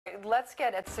Let's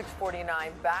get at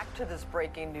 6:49 back to this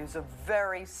breaking news. A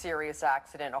very serious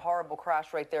accident, a horrible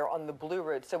crash right there on the Blue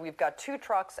Ridge. So we've got two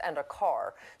trucks and a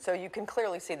car. So you can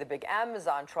clearly see the big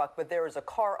Amazon truck, but there is a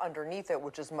car underneath it,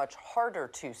 which is much harder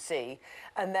to see.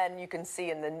 And then you can see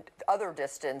in the other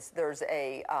distance, there's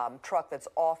a truck that's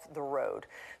off the road.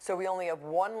 So we only have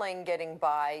one lane getting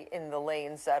by in the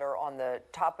lanes that are on the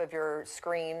top of your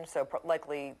screen. So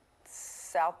likely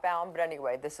southbound, but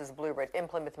anyway, this is Blue Ridge in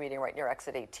Plymouth Meeting right near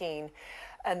exit 18,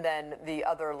 and then the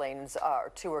other lanes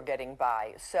two are getting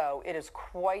by. So it is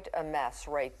quite a mess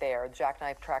right there. The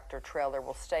jackknife tractor trailer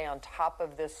will stay on top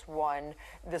of this one.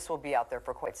 This will be out there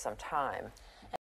for quite some time.